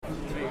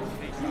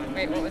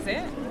Wait, what was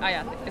it? Oh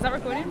yeah, is that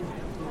recording?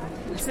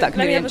 That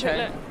can be the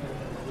intro.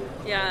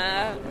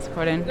 Yeah. It's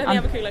recording. Let me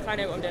have a quick look, I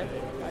know what I'm doing.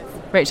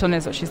 Rachel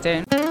knows what she's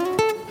doing.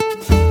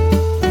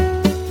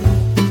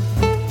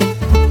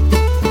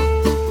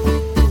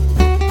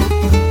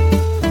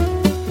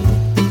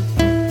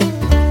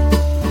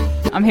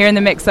 I'm here in the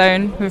mix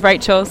zone with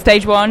Rachel,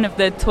 stage 1 of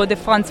the Tour de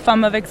France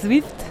Femmes avec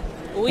Zwift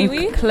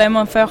in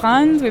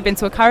Clermont-Ferrand. We've been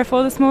to a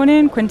Carrefour this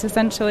morning,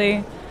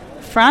 quintessentially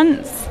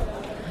France.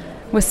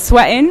 We're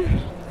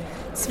sweating.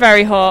 It's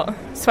very hot.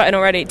 Sweating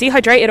already.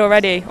 Dehydrated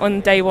already on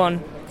day 1.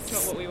 It's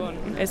not what we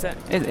want, is it?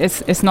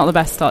 It's not the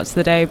best start to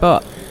the day,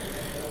 but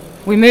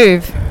we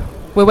move.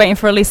 We're waiting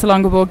for Elisa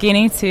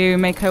Longo-Borghini to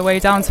make her way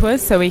down to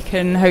us so we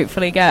can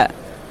hopefully get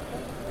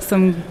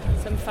some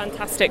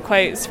fantastic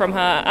quotes from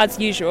her, as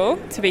usual,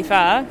 to be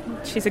fair.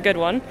 She's a good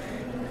one.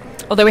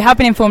 Although we have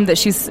been informed that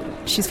she's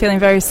feeling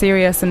very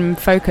serious and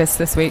focused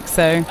this week,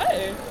 so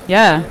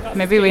yeah,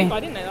 maybe we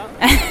I didn't know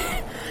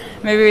that.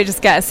 maybe we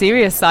just get a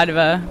serious side of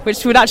her,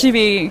 which would actually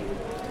be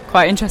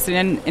quite interesting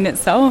in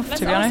itself. Let's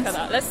to be ask honest.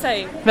 her that. Let's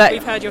say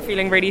we've heard you're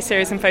feeling really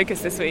serious and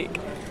focused this week.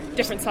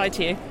 Different side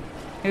to you.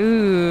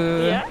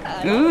 Ooh.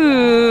 Yeah.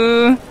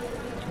 Ooh.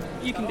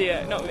 You can do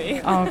it, not me.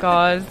 Oh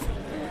god.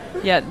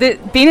 Yeah,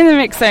 being in the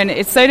mix zone,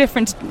 it's so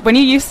different. When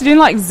you're used to doing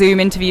like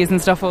Zoom interviews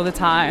and stuff all the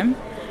time,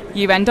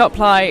 you end up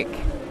like...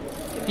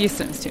 it's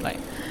too late.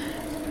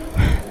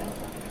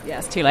 Yeah,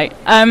 it's too late.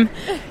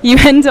 You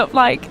end up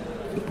like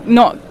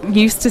not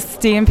used to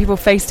seeing people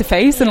face to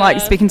face and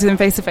like speaking to them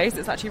face to face.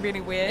 It's actually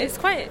really weird.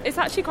 It's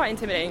actually quite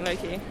intimidating,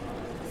 Loki.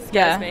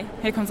 Yeah. Me.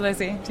 Here comes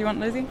Lizzie. Do you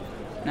want Lizzie?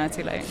 No,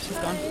 too late. She's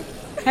gone.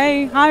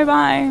 Hey, hi,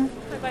 bye.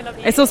 Bye, love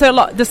you. It's also a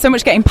lot. There's so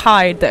much getting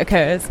pied that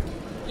occurs.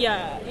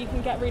 Yeah, you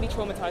can get really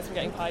traumatised from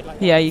getting pied like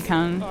that. Yeah, you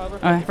can.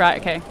 Right,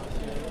 okay.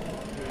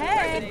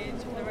 Hey.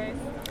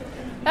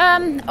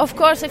 Of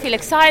course, I feel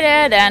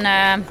excited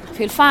and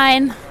feel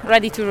fine,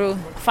 ready to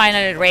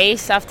finally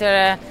race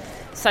after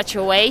such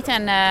a wait.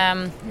 And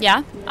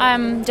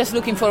I'm just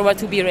looking forward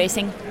to be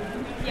racing.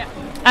 Yeah.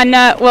 And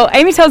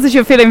Amy tells us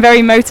you're feeling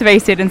very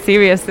motivated and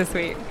serious this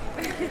week.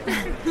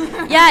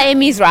 Yeah,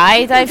 Amy's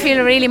right. I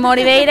feel really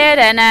motivated,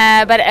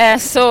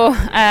 and so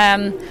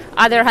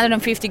other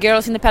 150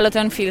 girls in the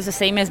peloton feels the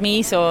same as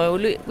me. So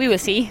we will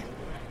see.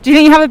 Do you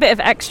think you have a bit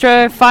of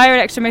extra fire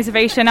and extra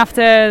motivation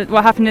after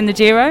what happened in the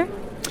Giro?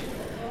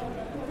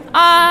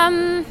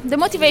 The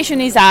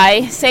motivation is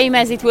high, same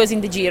as it was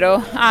in the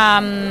Giro.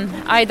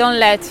 I don't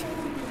let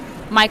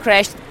my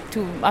crash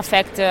to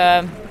affect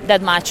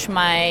that much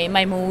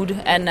my mood,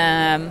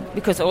 and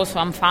because also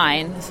I'm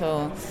fine,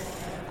 so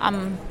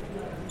I'm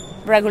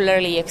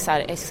regularly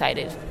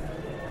excited.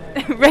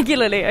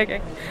 Regularly,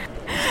 okay.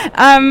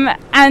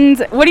 And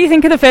what do you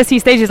think of the first few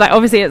stages? Like,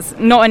 obviously, it's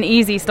not an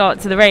easy start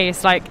to the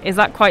race. Like, is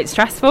that quite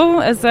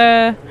stressful as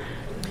a...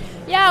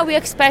 Yeah, we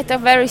expect a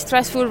very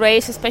stressful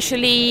race,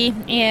 especially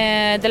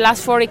the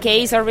last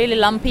 40Ks are really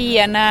lumpy,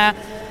 and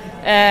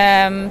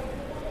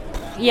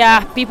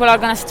people are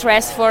going to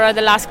stress for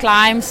the last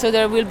climb, so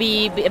there will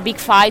be a big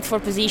fight for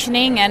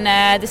positioning.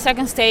 And the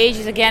second stage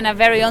is again a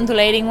very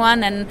undulating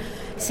one, and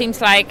seems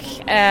like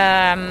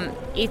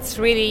it's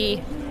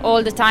really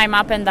all the time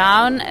up and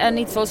down, and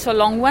it's also a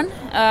long one.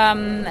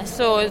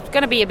 So it's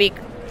going to be a big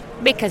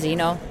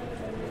casino.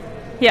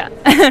 Yeah.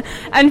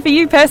 And for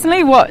you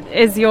personally, what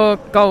is your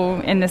goal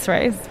in this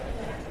race?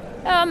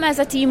 As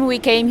a team, we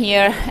came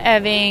here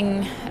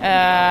having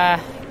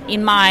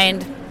in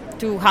mind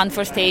to hunt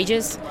for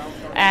stages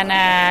and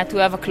to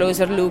have a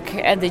closer look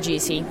at the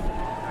GC.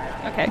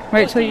 Okay,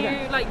 Rachel, you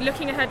like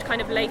looking ahead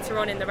kind of later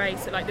on in the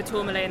race at like the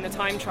Tourmalet and the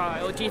time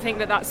trial, do you think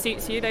that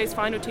suits you, those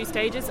final 2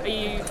 stages? Are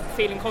you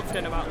feeling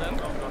confident about them?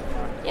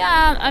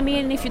 Yeah, I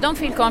mean, if you don't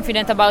feel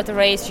confident about the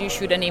race, you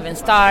shouldn't even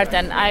start.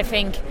 And I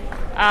think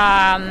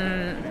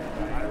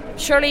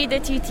surely the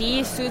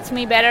TT suits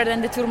me better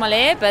than the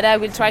Tourmalet, but I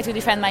will try to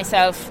defend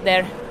myself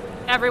there.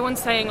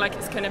 Everyone's saying like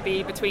it's going to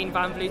be between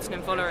Van Vleuten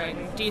and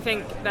Vollering. Do you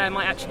think there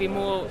might actually be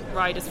more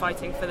riders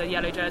fighting for the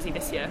yellow jersey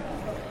this year?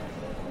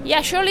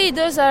 Yeah, surely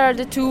those are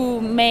the 2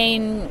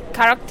 main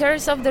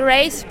characters of the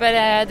race, but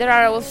there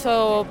are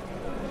also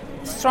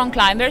strong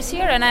climbers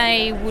here, and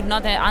I would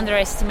not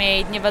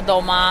underestimate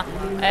Niewiadoma,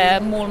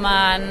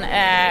 Moolman,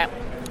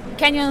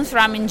 Canyon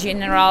SRAM in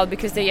general,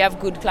 because they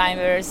have good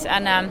climbers,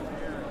 and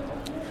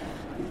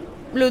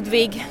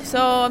Ludwig.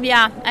 So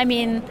yeah, I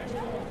mean,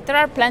 there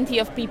are plenty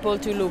of people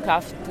to look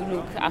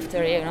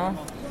after, you know.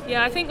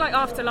 Yeah, I think like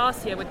after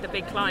last year with the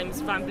big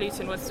climbs, Van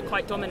Vleuten was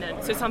quite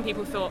dominant. So some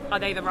people thought, are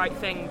they the right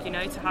thing,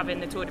 to have in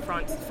the Tour de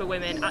France for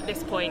women at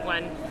this point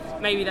when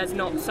maybe there's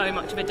not so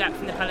much of a depth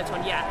in the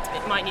peloton yet?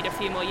 It might need a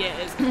few more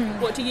years.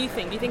 What do you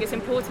think? Do you think it's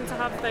important to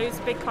have those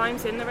big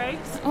climbs in the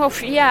race? Oh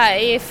yeah,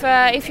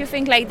 if you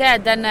think like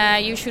that,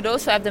 then you should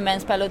also have the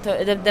men's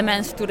peloton, the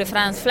men's Tour de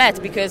France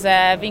flat, because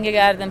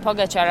Vingegaard and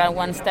Pogačar are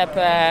one step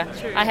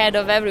ahead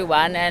of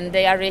everyone, and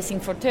they are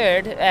racing for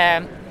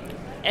third.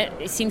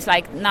 It seems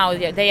like now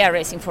they are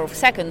racing for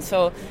second,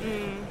 so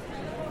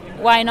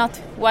why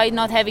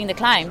not having the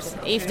climbs?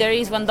 If there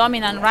is one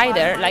dominant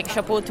rider, like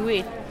chapeau to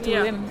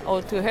him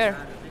or to her.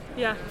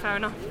 Yeah, fair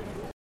enough.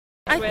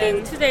 I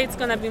think today it's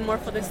gonna be more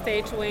for the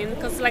stage win,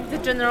 because like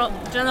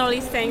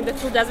generally saying the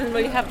Tour doesn't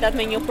really have that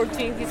many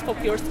opportunities for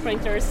pure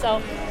sprinters.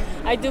 So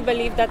I do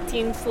believe that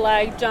teams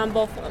like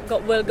Jumbo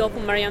will go for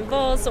Marianne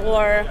Vos,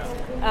 or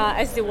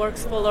SD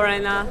Works for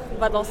Lorena.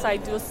 But also I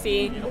do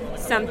see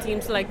some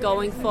teams like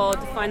going for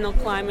the final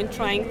climb and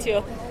trying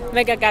to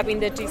make a gap in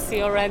the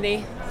GC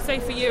already. So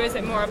for you, is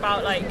it more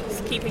about like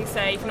keeping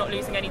safe, not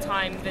losing any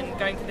time, than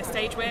going for the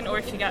stage win, or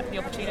if you get the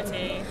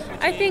opportunity?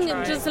 I think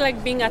just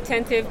like being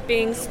attentive,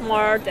 being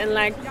smart, and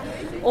like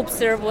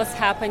observe what's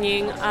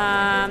happening.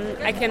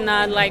 I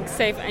cannot like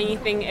save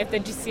anything if the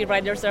GC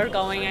riders are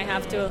going. I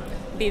have to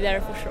be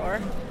there for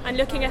sure. And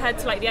looking ahead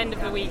to like the end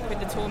of the week with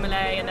the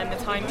Tourmalet and then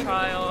the time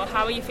trial,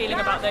 how are you feeling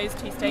about those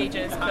two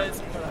stages?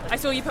 Because I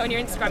saw you put on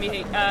your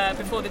Instagram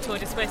before the Tour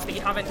de Suisse that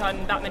you haven't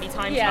done that many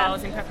time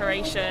trials in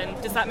preparation.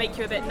 Does that make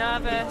you a bit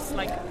nervous?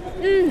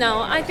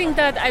 No, I think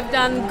that I've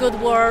done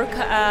good work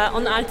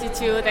on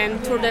altitude,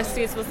 and Tour de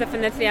Suisse was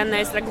definitely a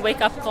nice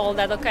wake-up call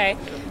that, okay,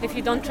 if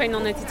you don't train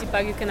on a TT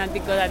bike, you cannot be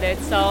good at it.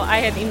 So I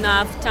had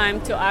enough time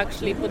to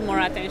actually put more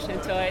attention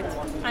to it.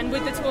 And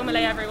with the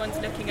Tourmalet, everyone's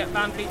looking at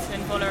Van Vleuten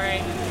and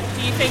Vollering.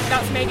 Do you think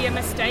that's maybe a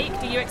mistake?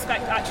 Do you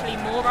expect actually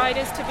more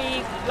riders to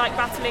be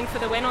battling for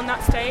the win on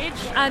that stage?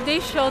 They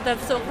showed that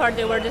so far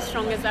they were the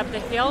strongest up the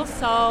hill,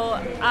 so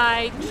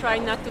I try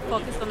not to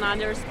focus on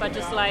others, but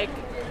just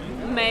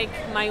make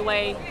my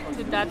way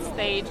to that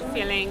stage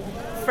feeling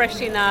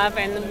fresh enough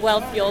and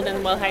well fueled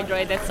and well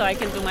hydrated, so I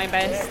can do my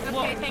best.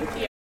 Okay, thank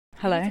you.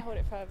 Hello. You need to hold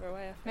it further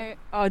away. No.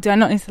 Oh, do I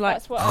not need to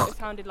That's what it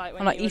sounded like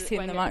when,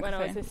 eating the microphone. when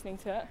I was listening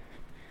to it.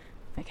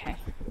 Okay.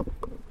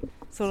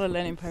 It's all a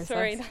learning process.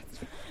 Sorry,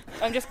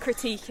 I'm just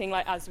critiquing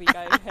as we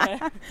go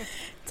here.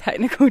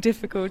 Technical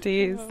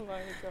difficulties. Oh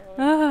my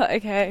god.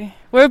 Okay.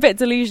 We're a bit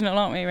delusional,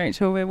 aren't we,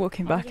 Rachel? We're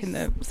walking back in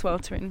the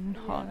sweltering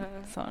hot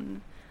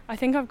sun. I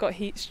think I've got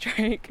heat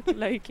stroke.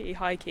 Low key,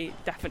 high key,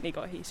 definitely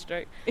got heat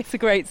stroke. It's a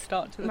great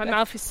start to the My day.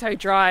 mouth is so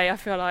dry, I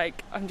feel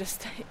like I'm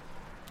just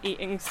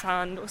eating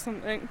sand or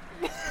something.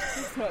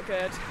 It's not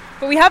good.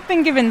 But we have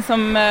been given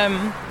some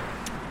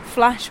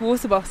flash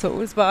water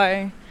bottles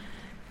by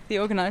the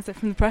organiser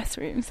from the press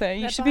room, so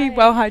you should be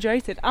well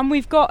hydrated. And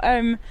we've got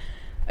a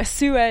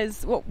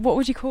Suez, what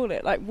would you call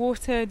it,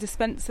 water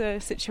dispenser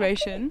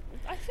situation.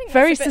 I think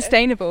very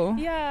sustainable.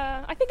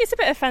 Yeah, I think it's a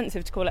bit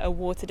offensive to call it a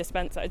water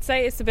dispenser. I'd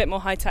say it's a bit more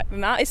high tech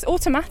than that. It's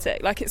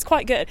automatic, it's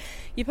quite good.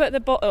 You put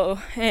the bottle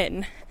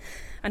in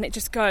and it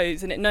just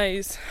goes and it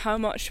knows how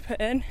much to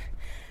put in.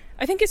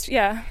 I think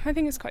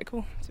it's quite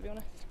cool, to be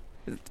honest.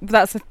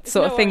 That's the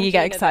sort of thing you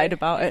get excited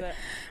about it.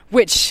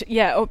 Which,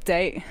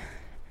 update.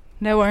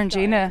 No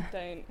Orangina.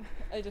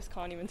 I just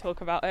can't even talk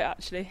about it,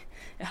 actually.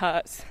 It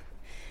hurts.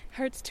 It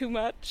hurts too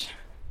much.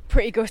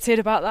 Pretty gutted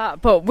about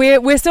that, but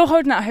we're still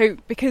holding out hope,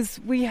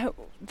 because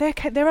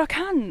there are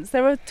cans.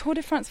 There are Tour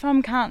de France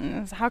Femmes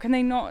cans. How can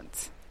they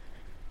not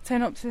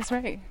turn up to this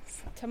race?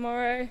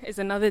 Tomorrow is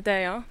another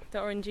day, the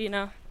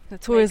Orangina. The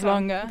tour is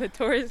longer. The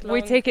tour is long.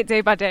 We take it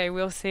day by day.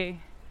 We'll see.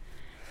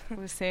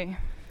 We'll see.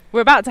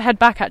 We're about to head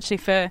back, actually,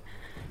 for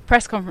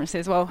press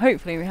conferences. Well,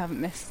 hopefully we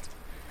haven't missed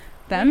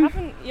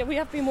them. We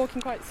have been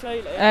walking quite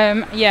slowly.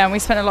 And we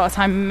spent a lot of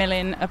time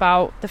milling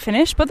about the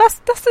finish, but that's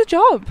the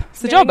job.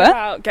 It's the job,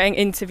 about getting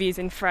interviews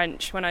in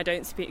French when I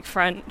don't speak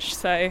French,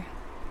 so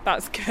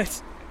that's good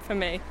for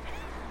me.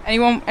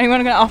 Anyone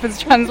going to offer to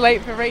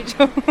translate for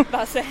Rachel?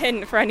 That's a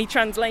hint for any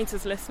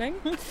translators listening.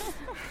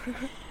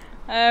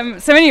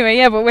 So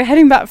anyway, but we're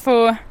heading back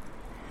for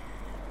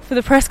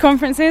the press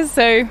conferences,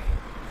 so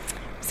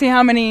see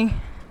how many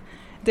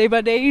day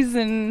by days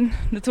and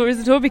the tour is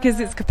the tour, because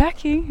it's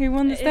Kopecky who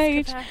won the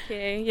stage. It's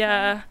Kopecky,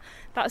 yeah.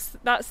 That's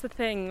the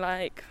thing,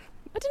 I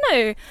don't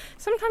know,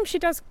 sometimes she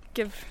does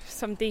give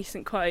some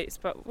decent quotes,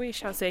 but we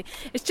shall see.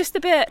 It's just a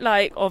bit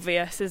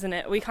obvious, isn't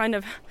it? We kind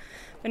of,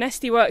 when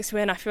SD Works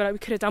win, I feel like we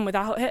could have done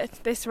without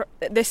it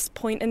at this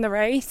point in the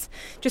race,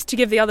 just to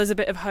give the others a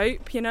bit of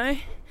hope,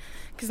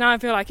 because now I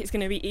feel like it's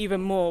going to be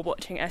even more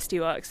watching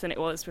SD Works than it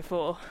was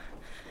before.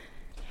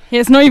 Yeah,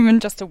 it's not even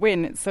just a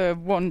win, it's a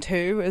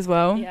 1-2 as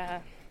well.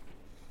 Yeah.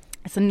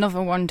 It's another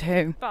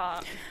 1-2.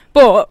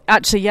 But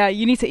actually,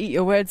 you need to eat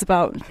your words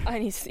about...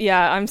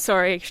 I'm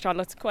sorry,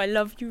 Charlotte. I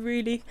love you,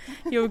 really.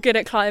 You're good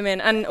at climbing.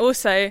 And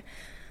also,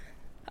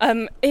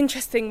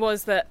 interesting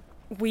was that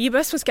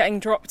Wiebes was getting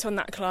dropped on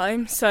that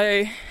climb,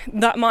 so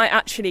that might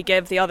actually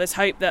give the others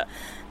hope that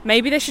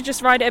maybe they should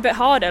just ride it a bit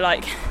harder,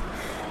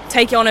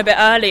 take it on a bit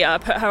earlier,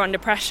 put her under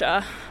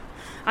pressure,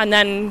 and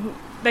then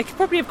they could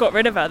probably have got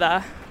rid of her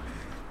there,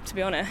 to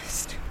be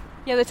honest.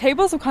 Yeah, the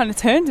tables were kind of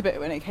turned a bit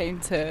when it came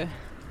to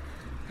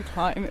the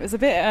climb. It was a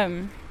bit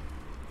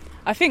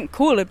I think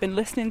Cool had been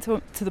listening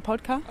to the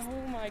podcast.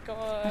 Oh my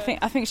god.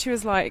 I think she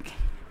was like,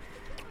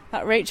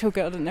 that Rachel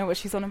girl doesn't know what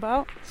she's on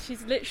about.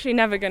 She's literally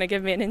never going to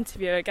give me an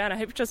interview again. I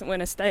hope she doesn't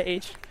win a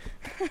stage.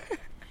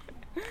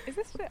 Is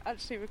this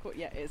actually recorded?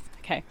 Yeah, it is.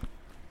 Okay.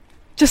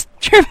 Just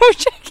triple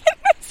checking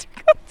this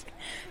recording.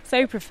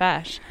 So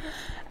profesh.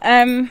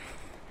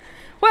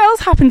 What else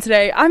happened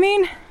today? I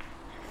mean,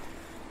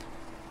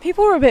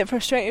 people were a bit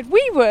frustrated.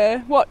 We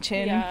were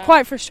watching,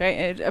 quite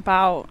frustrated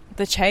about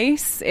the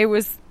chase. It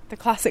was the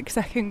classic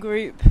second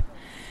group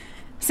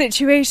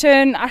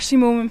situation. Ashley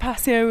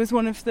Moorman-Passio was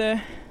one of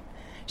the...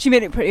 She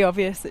made it pretty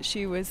obvious that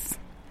she was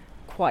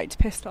quite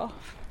pissed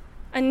off.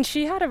 And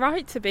she had a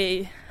right to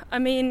be. I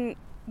mean,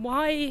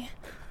 why...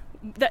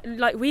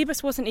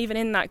 Wiebes wasn't even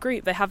in that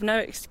group. They have no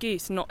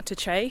excuse not to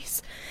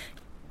chase.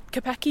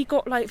 Kopecky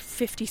got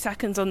 50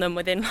 seconds on them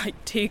within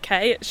 2k.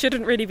 It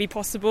shouldn't really be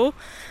possible.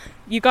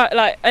 You got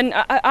and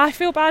I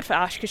feel bad for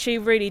Ash because she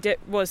really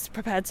was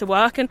prepared to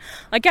work, and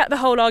I get the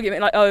whole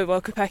argument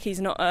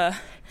Kopecky's not a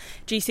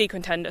GC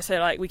contender,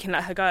 so we can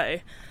let her go.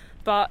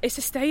 But it's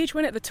a stage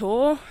win at the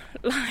Tour.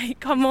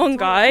 Come on,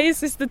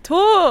 guys, it's the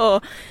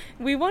Tour.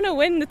 We want to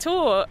win the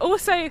Tour.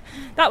 Also,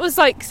 that was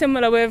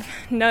similar with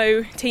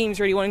no teams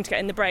really wanting to get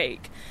in the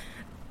break.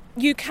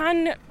 You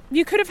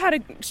could have had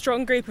a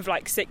strong group of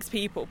 6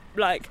 people,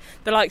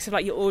 the likes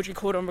of your Audrey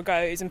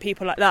Cordon-Ragots and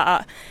people like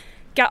that.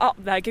 Get up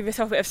there, give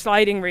yourself a bit of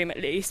sliding room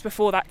at least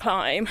before that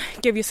climb.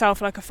 Give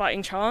yourself a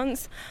fighting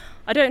chance.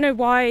 I don't know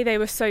why they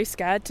were so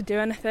scared to do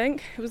anything.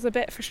 It was a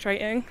bit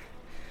frustrating.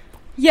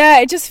 Yeah,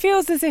 it just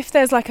feels as if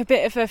there's a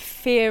bit of a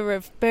fear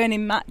of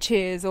burning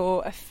matches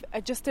or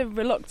just a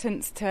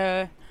reluctance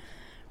to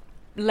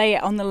lay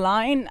it on the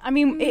line. I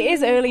mean, it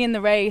is early in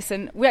the race,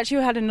 and we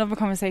actually had another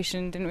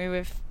conversation, didn't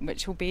we,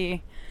 which will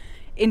be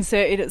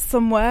inserted at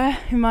somewhere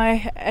in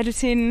my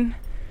editing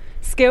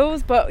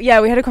skills. But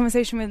yeah, we had a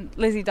conversation with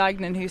Lizzie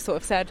Dignan, who sort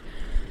of said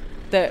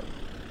that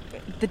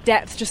the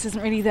depth just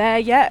isn't really there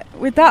yet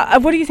with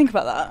that. What do you think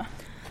about that?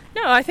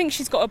 No, I think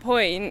she's got a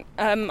point.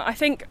 I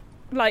think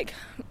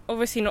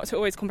obviously not to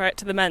always compare it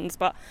to the men's,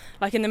 but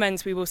in the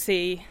men's we will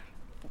see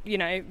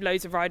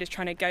loads of riders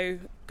trying to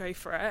go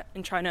for it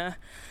and trying to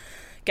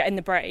get in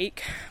the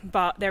break,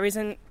 but there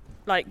isn't,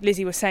 like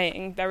Lizzie was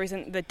saying, there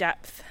isn't the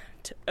depth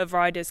of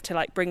riders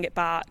to bring it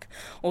back,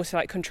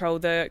 also control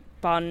the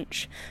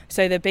bunch.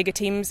 So the bigger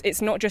teams,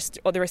 it's not just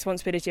the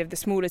responsibility of the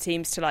smaller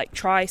teams to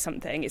try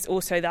something, it's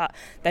also that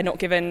they're not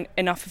given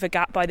enough of a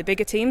gap by the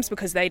bigger teams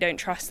because they don't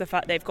trust the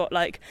fact they've got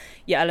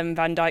Ellen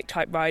Van Dijk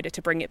type rider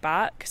to bring it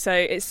back.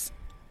 So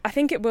I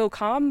think it will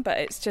come, but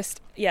it's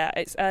just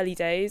it's early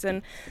days.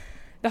 And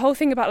the whole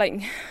thing about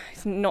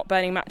not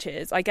burning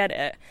matches, I get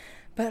it,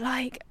 but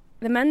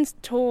the men's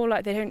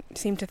tour, they don't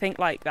seem to think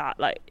like that.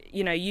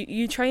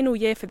 You train all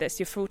year for this.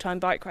 You're full-time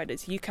bike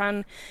riders. You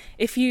can,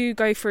 if you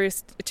go through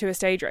to a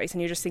stage race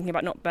and you're just thinking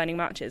about not burning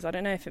matches, I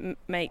don't know if it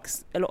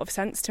makes a lot of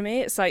sense to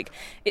me. It's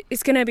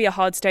it's going to be a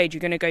hard stage.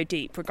 You're going to go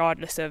deep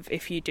regardless of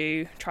if you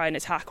do try and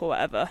attack or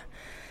whatever.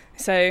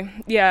 So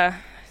yeah,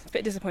 it's a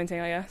bit disappointing,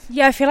 I guess.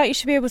 Yeah, I feel like you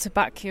should be able to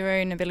back your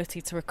own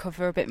ability to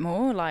recover a bit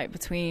more,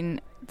 between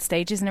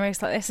stages in a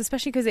race like this,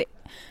 especially because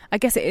I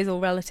guess it is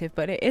all relative,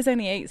 but it is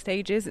only 8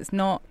 stages. It's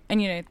not,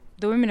 and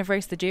the women have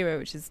raced the Giro,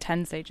 which is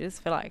 10 stages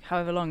for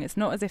however long. It's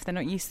not as if they're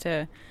not used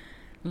to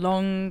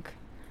long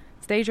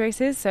stage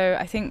races, so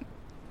I think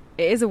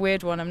it is a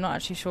weird one. I'm not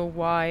actually sure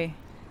why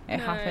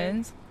it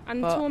happens.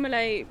 And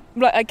Tourmalet,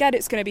 I get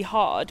it's going to be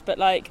hard, but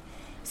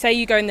say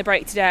you go in the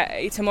break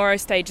today,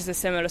 tomorrow's stage is a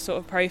similar sort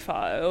of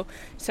profile,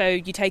 so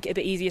you take it a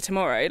bit easier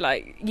tomorrow.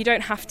 You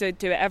don't have to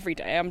do it every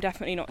day. I'm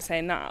definitely not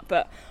saying that,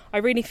 but I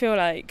really feel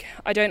I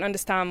don't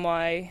understand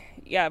why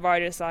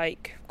riders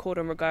like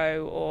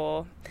Cordon-Ragot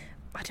or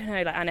I don't know,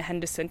 Anna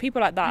Henderson,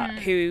 people like that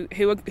who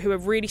are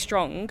really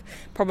strong,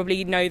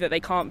 probably know that they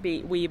can't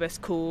beat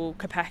Wiebes, Kuhl,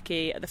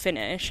 Kopecky at the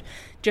finish.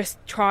 Just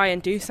try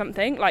and do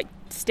something,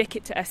 stick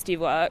it to SD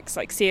Works,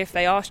 see if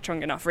they are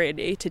strong enough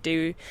really to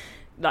do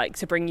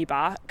to bring you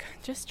back.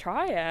 Just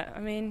try it. I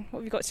mean, what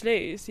have you got to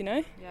lose,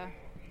 Yeah.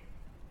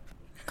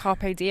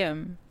 Carpe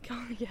diem.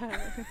 Oh, yeah.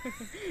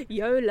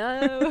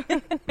 YOLO.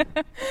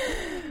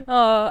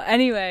 Oh,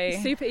 anyway.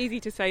 Super easy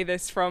to say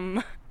this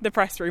from the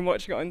press room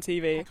watching it on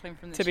TV,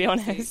 to be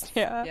honest. Seats.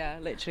 Yeah,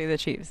 literally the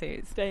cheap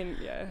seats.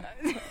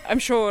 I'm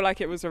sure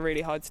it was a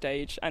really hard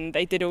stage, and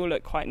they did all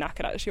look quite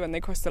knackered actually when they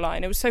crossed the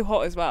line. It was so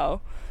hot as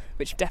well,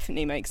 which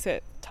definitely makes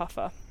it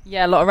tougher.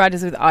 Yeah, a lot of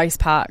riders with ice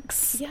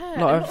packs. Yeah,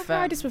 a lot of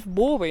riders with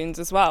war wounds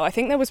as well. I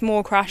think there was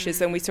more crashes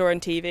than we saw on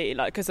TV,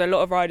 because a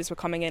lot of riders were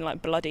coming in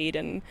bloodied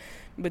and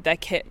with their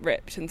kit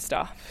ripped and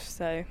stuff.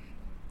 So,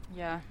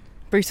 yeah,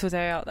 brutal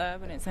day out there,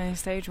 but it's only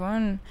stage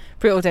 1.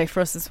 Brutal day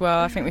for us as well.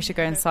 I think we should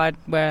go inside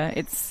where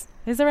is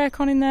there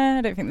aircon in there?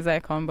 I don't think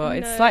there's aircon, but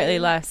it's slightly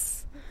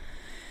less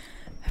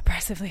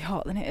oppressively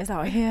hot than it is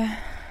out here.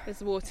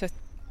 There's a water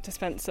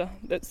dispenser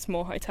that's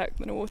more high tech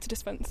than a water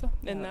dispenser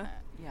in there.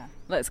 Yeah,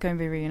 let's go and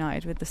be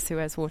reunited with the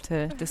Suez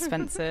water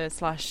dispenser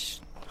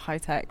 / high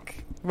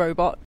tech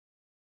robot.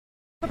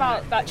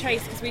 About that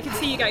chase, because we could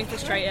see you getting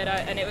frustrated,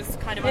 and it was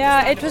kind of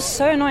it was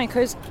so annoying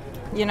because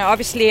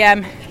obviously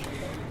I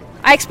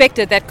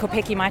expected that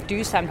Kopecky might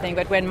do something,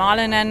 but when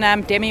Marlon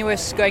and Demi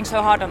was going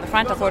so hard on the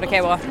front, I thought,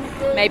 okay, well,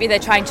 maybe they're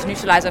trying to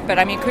neutralise it, but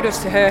I mean,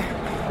 kudos to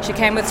her. She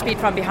came with speed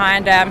from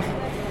behind.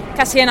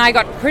 Cassie and I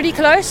got pretty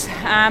close,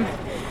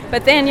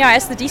 but then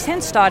as the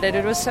descent started,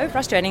 it was so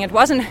frustrating. It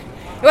wasn't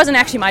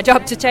actually my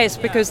job to chase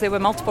because there were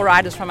multiple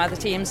riders from other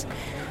teams.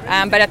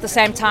 But at the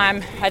same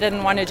time, I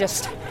didn't want to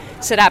just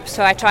sit up,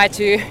 so I tried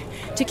to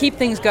keep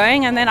things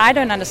going. And then I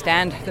don't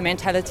understand the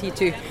mentality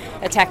to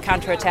attack,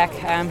 counter-attack,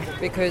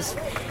 because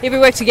if we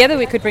work together,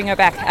 we could bring her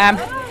back.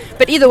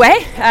 But either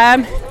way,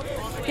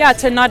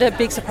 it's not a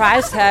big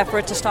surprise for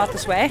it to start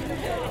this way.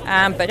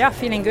 But yeah,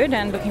 feeling good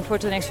and looking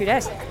forward to the next few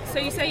days. So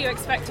you say you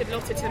expected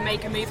Lotte to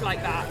make a move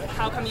like that.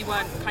 How come you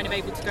weren't kind of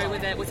able to go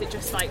with it? Was it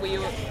just like,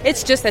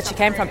 It's just that she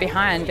came from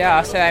behind,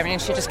 yeah. So I mean,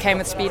 she just came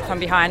with speed from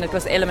behind. It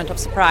was an element of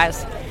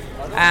surprise.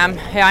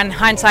 In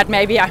hindsight,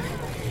 maybe I'm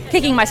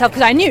kicking myself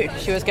because I knew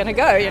she was going to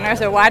go,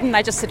 So why didn't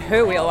I just sit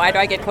her wheel? Why do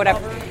I get caught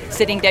up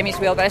sitting Demi's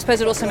wheel? But I suppose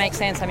it also makes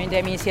sense. I mean,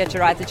 Demi's here to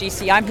ride the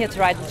GC. I'm here to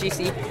ride the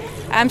GC.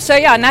 So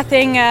yeah,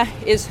 nothing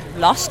is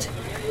lost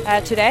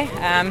today.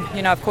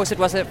 Of course, it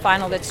was a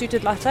final that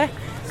suited Lotte.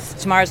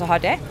 Tomorrow's a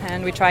hard day,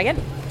 and we try again.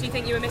 Do you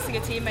think you were missing a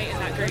teammate in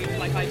that group,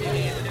 like ideally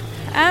it would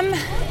have?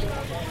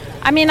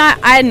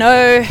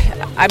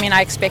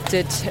 I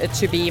expected it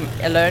to be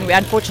alone. We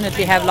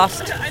unfortunately have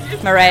lost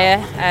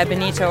Maria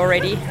Benito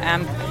already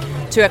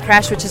to a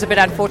crash, which is a bit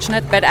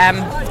unfortunate. But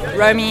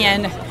Romy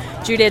and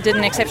Julia did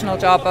an exceptional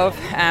job of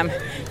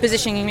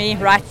positioning me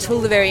right till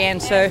the very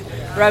end. So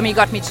Romy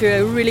got me to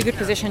a really good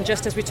position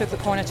just as we took the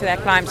corner to that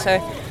climb.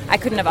 So I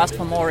couldn't have asked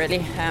for more,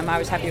 really. I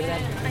was happy with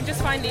that. And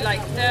just finally,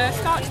 like, the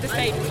start to the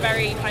stage was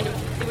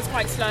it was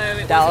quite slow.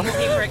 It dull. wasn't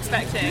what people were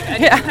expecting.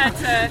 And compared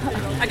to,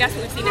 I guess,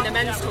 what we've seen in the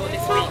men's tour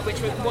this week, which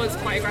was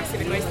quite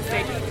aggressive in most of the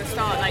stages at the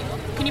start, like,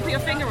 can you put your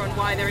finger on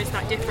why there is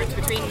that difference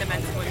between the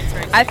men's and women's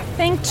race? I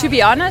think, to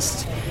be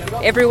honest,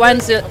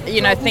 everyone's,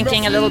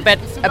 thinking a little bit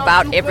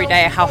about every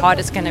day how hard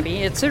it's going to be.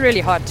 It's a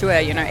really hard tour,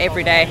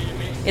 every day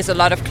is a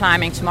lot of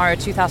climbing. Tomorrow,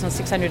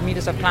 2,600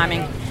 meters of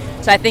climbing.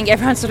 So I think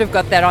everyone sort of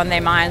got that on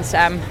their minds.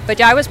 But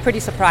yeah, I was pretty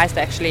surprised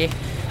actually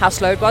how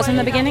slow it was in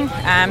the beginning.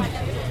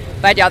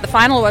 But yeah, the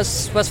final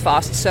was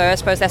fast. So I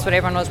suppose that's what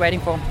everyone was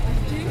waiting for.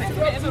 Do you think it's a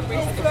bit of a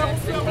risk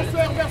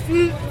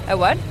averse? A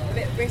what? A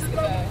bit risk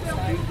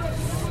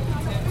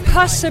averse.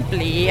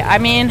 Possibly. I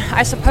mean,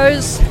 I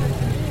suppose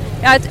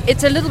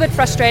it's a little bit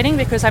frustrating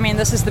because,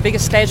 this is the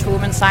biggest stage for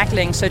women's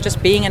cycling. So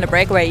just being in a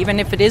breakaway, even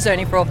if it is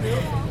only for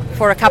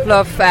a couple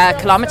of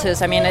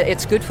kilometers,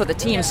 it's good for the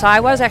team. So I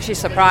was actually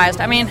surprised.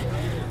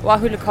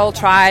 Wahoo Nicole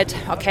tried,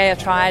 Arkea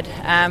tried.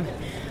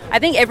 I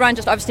think everyone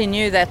just obviously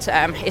knew that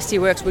SC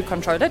Works would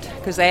control it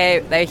because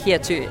they're here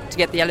to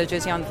get the yellow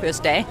jersey on the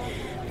first day.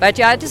 But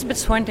yeah, it's just a bit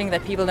disappointing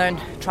that people don't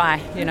try,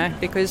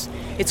 because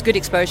it's good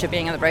exposure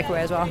being in the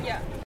breakaway as well.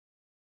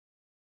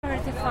 For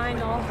the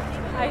final,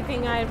 I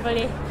think I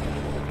really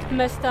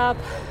messed up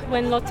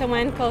when Lotte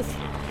went because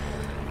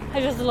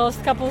I just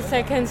lost a couple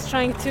seconds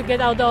trying to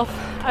get out of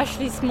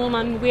Ashley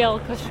Smallman's wheel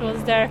because she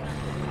was there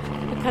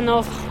kind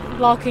of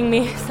blocking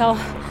me. So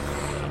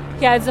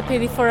yeah, it's a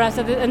pity for us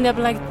that it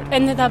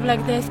ended up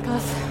like this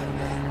because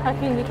I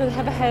think we could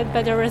have had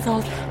better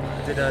result.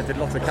 Did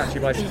Lotte catch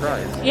you by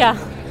surprise? Yeah,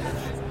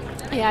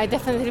 I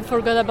definitely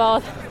forgot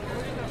about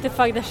the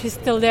fact that she's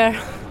still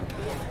there.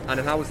 And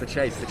how was the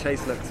chase? The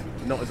chase looked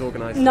not as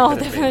organised. No,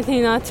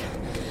 definitely not.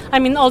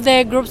 All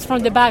the groups from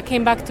the back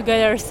came back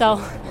together, so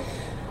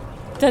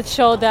that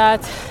showed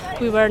that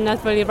we were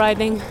not really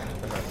riding.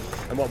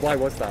 And why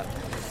was that?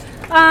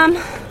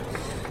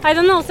 I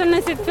don't know.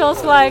 Sometimes it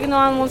feels like no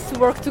one wants to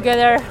work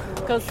together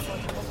because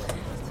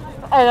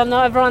I don't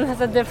know. Everyone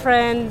has a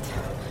different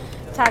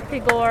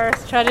tactic or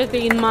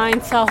strategy in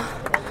mind. So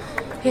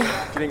yeah.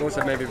 Do you think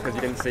also maybe because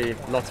you didn't see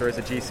Lotte as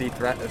a GC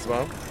threat as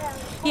well?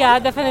 Yeah,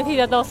 definitely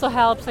that also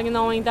helps.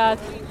 Knowing that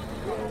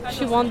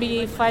she won't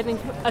be fighting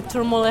at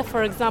Tourmalet,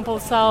 for example.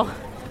 So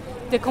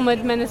the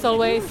commitment is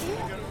always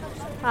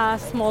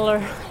smaller,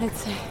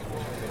 let's say.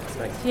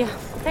 Thanks. Yeah,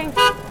 thanks.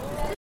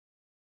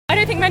 I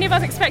don't think many of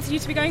us expected you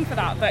to be going for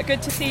that, but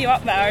good to see you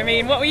up there.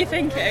 What were you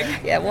thinking?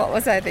 Yeah, what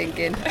was I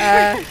thinking?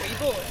 A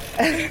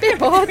bit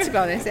bored, to be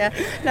honest, yeah.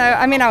 No,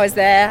 I was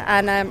there,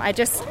 and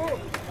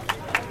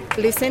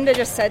Lucinda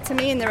just said to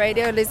me in the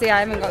radio, Lizzie, I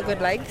haven't got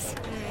good legs.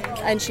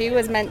 And she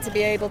was meant to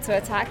be able to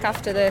attack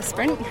after the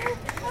sprint.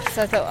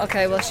 So I thought,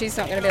 okay, well, she's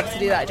not going to be able to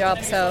do that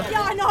job, so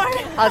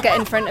I'll get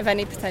in front of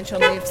any potential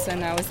moves,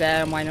 and I was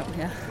there, and why not,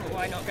 yeah.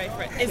 Why not go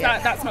for it?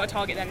 That's not a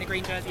target then, the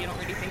green jersey, you're not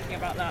really thinking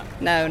about that?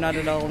 No, not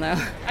at all, no.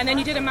 And then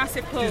you did a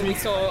massive pull, we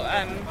saw,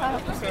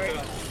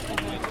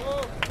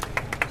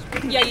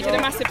 Yeah, you did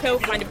a massive pull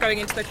kind of going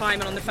into the climb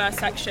and on the first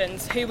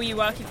sections. Who were you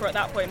working for at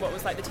that point? What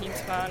was the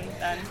team's plan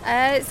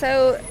then?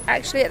 So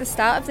actually at the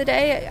start of the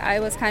day, I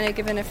was kind of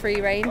given a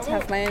free rein to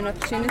have my own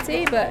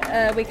opportunity,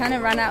 but we kind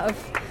of ran out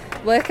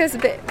of workers a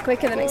bit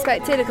quicker than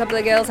expected. A couple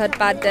of girls had a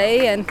bad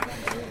day and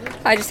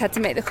I just had to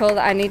make the call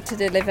that I need to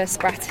deliver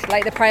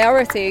Spratty. The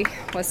priority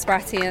was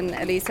Spratty and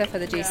Elisa for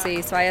the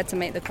GC, so I had to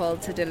make the call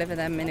to deliver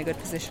them in a good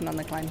position on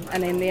the climb.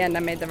 And in the end, I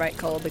made the right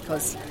call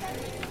because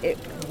it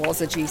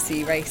was a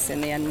GC race in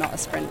the end, not a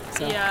sprint.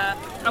 So. Yeah,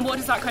 and what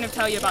does that kind of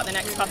tell you about the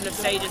next couple of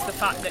stages? The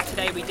fact that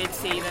today we did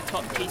see the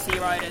top GC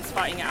riders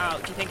fighting it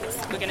out. Do you think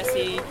we're going to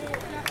see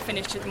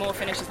more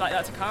finishes like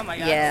that to come, I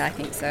guess? Yeah, I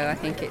think so. I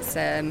think it's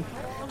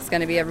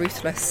going to be a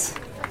ruthless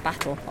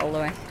battle all the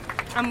way.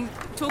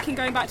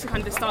 Going back to kind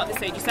of the start of the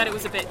stage, you said it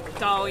was a bit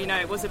dull,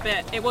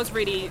 it was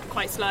really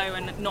quite slow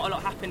and not a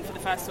lot happened for the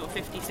first sort of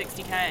 50,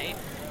 60k.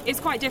 It's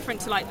quite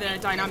different to like the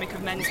dynamic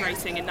of men's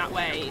racing in that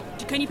way.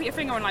 Can you put your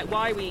finger on like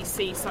why we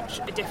see such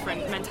a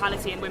different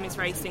mentality in women's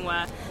racing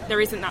where there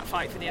isn't that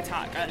fight for the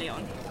attack early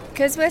on?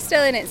 Because we're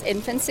still in its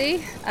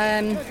infancy.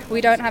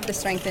 We don't have the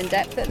strength and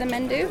depth that the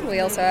men do. We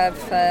also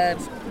have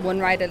one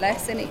rider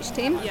less in each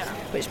team,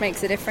 which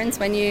makes a difference.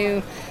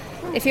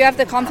 If you have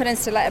the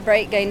confidence to let a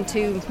break gain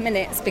 2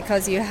 minutes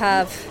because you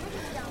have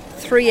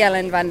 3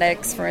 Ellen van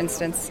Dijks, for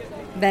instance,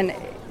 then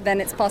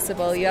it's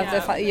possible. You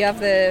have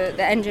the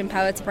engine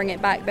power to bring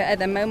it back. But at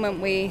the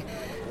moment, the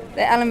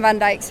Ellen van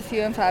Dijks are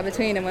few and far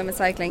between in women's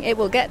cycling. It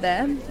will get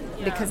there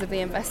because of the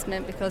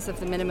investment, because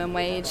of the minimum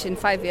wage. In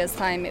 5 years'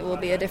 time, it will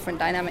be a different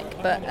dynamic.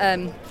 But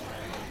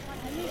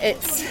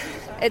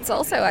it's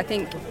also, I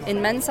think,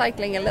 in men's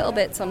cycling a little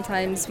bit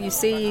sometimes you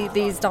see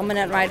these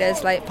dominant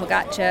riders like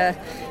Pogacar,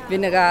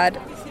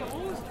 Vingegaard.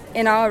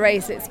 In our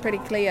race, it's pretty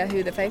clear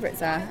who the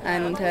favourites are,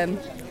 and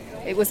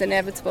it was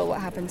inevitable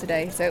what happened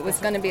today. So it was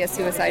going to be a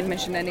suicide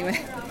mission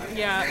anyway.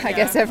 I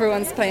guess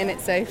everyone's playing it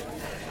safe.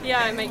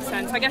 Yeah, it makes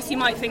sense. I guess you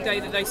might think, though,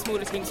 that those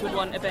smaller teams would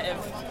want a bit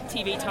of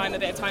TV time, a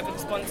bit of time for the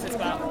sponsors,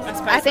 but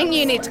I think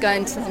you need to go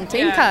into some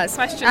team cars.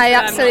 I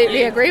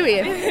absolutely agree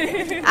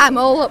with you. I'm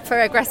all up for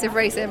aggressive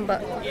racing,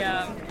 but...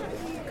 Yeah,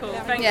 cool.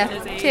 Thank you,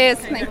 Lizzie. Cheers,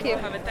 thank you.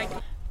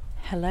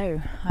 Hello,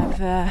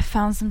 I've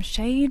found some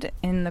shade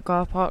in the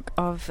car park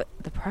of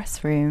the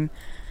press room,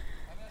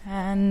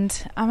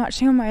 and I'm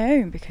actually on my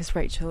own because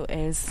Rachel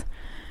is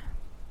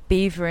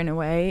beavering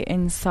away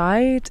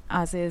inside,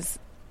 as is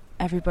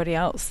everybody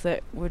else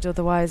that would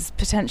otherwise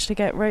potentially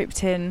get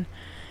roped in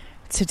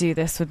to do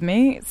this with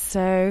me.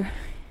 So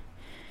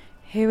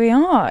here we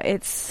are.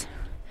 It's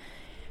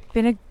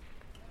been a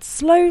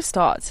slow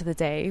start to the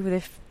day with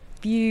a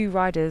few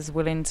riders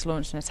willing to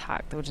launch an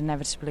attack that would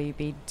inevitably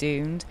be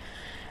doomed.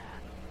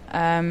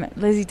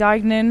 Lizzie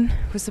Deignan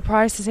was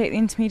surprised to take the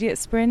intermediate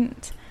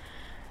sprint,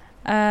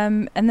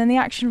 and then the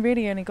action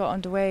really only got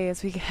underway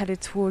as we headed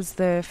towards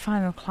the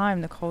final climb,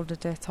 the Col de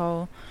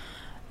Détol,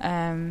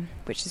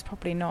 which is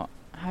probably not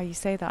how you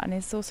say that, and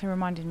it's also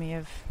reminded me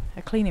of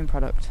a cleaning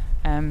product.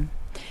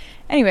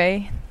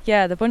 Anyway,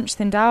 the bunch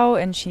thinned out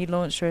and she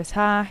launched her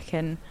attack,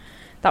 and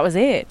that was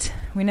it.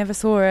 We never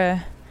saw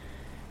her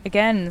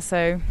again.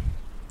 So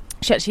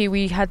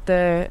we had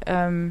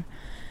the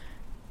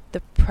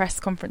press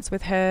conference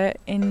with her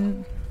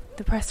in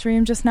the press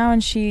room just now,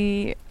 and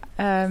she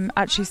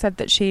actually said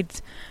that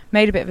she'd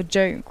made a bit of a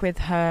joke with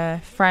her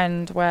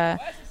friend where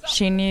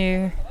she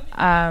knew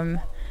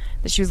that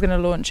she was going to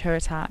launch her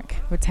attack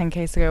with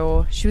 10k to go,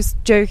 or she was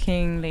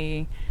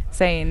jokingly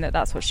saying that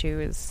that's what she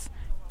was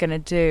going to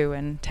do,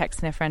 and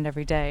texting her friend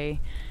every day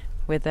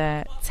with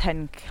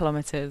 10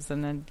 kilometres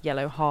and a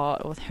yellow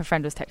heart, or her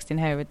friend was texting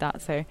her with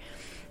that. So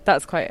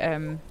that's quite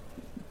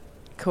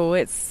cool.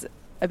 It's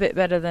a bit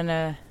better than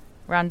a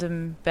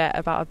random bet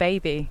about a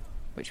baby,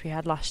 which we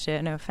had last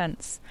year, no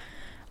offence,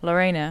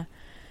 Lorena.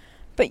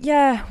 But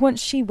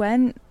once she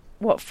went,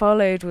 what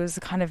followed was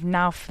a kind of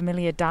now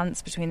familiar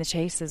dance between the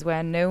chasers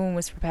where no one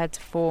was prepared to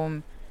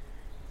form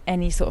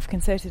any sort of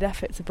concerted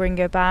effort to bring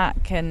her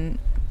back, and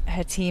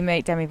her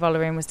teammate Demi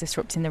Vollering was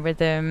disrupting the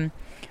rhythm,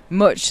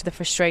 much to the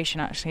frustration,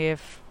 actually,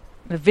 of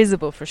the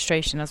visible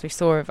frustration, as we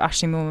saw, of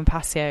Ashley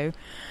Moorman-Passio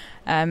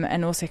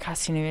and also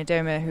Cassiano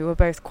Doma, who were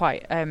both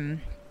quite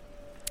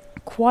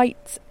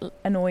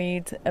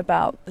annoyed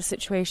about the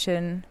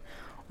situation,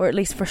 or at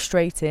least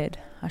frustrated,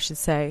 I should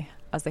say,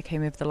 as they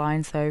came over the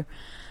line. So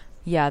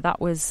that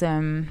was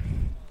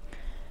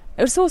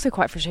it was also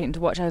quite frustrating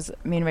to watch, as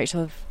me and Rachel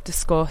have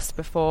discussed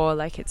before.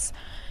 Like, it's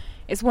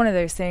one of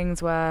those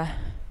things where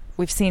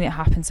we've seen it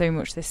happen so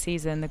much this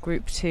season, the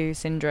Group 2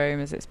 syndrome,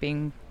 as it's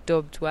being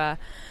dubbed, where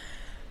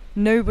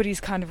nobody's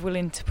kind of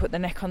willing to put their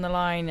neck on the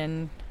line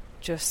and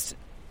just,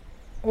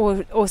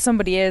 or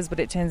somebody is, but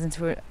it turns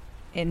into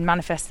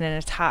manifesting an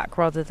attack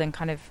rather than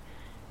kind of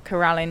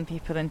corralling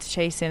people into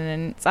chasing.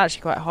 And it's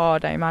actually quite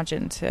hard, I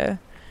imagine, to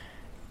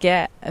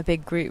get a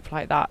big group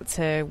like that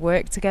to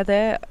work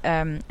together,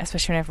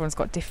 especially when everyone's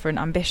got different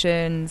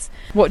ambitions.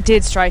 What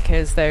did strike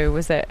us, though,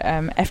 was that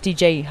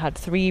FDJ had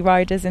 3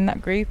 riders in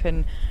that group,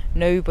 and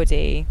none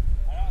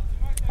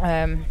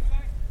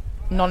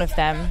of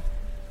them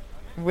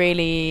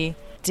really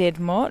did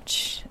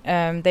much.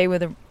 They were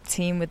the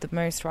team with the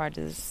most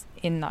riders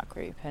in that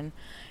group, and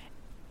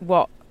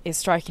what is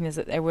striking is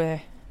that they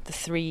were the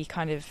 3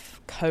 kind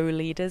of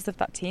co-leaders of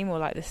that team, or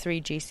like the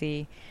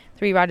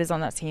 3 riders on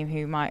that team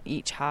who might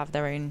each have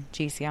their own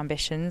GC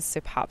ambitions.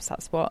 So perhaps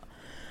that's what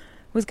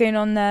was going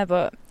on there.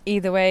 But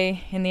either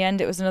way, in the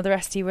end, it was another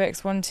ST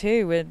Works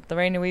 1-2 with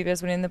Lorena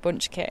Wiebes winning the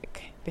bunch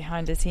kick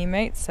behind her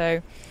teammates.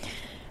 So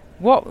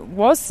what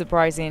was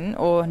surprising,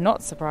 or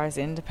not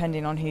surprising,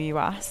 depending on who you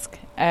ask,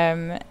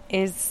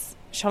 is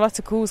Charlotte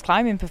Kool's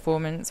climbing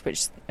performance,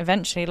 which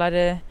eventually led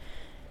her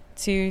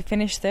to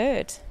finish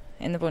 3rd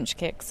in the bunch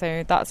kick.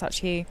 So that's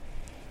actually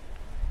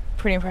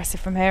pretty impressive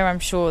from her. I'm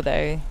sure,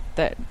 though,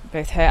 that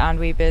both her and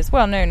Weebers,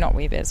 well, no, not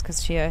Weebers,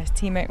 because she her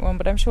teammate won,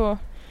 but I'm sure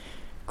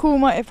Cool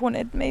might have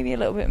wanted maybe a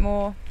little bit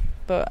more,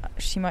 but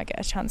she might get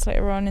a chance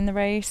later on in the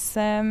race.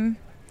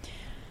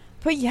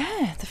 But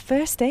yeah, the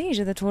first stage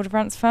of the Tour de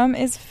France Femmes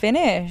is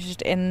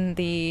finished in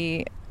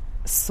the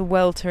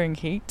sweltering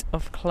heat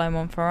of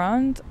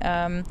Clermont-Ferrand.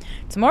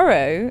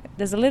 Tomorrow,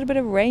 there's a little bit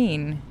of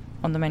rain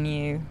on the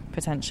menu,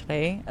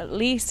 potentially. At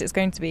least it's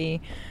going to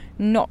be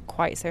not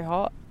quite so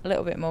hot, a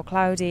little bit more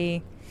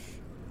cloudy,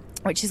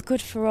 which is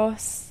good for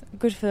us,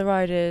 good for the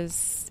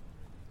riders,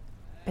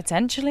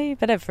 potentially.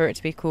 Better for it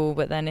to be cool,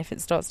 but then if it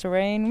starts to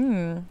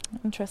rain,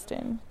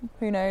 interesting.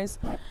 Who knows?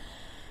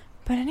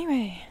 But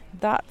anyway,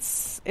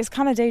 it's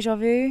kind of deja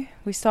vu.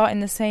 We start in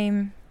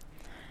the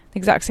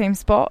exact same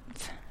spot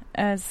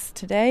as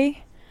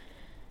today,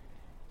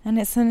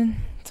 and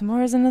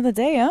tomorrow's another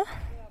day, huh?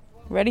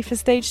 Ready for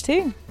stage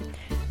 2.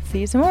 See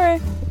you tomorrow.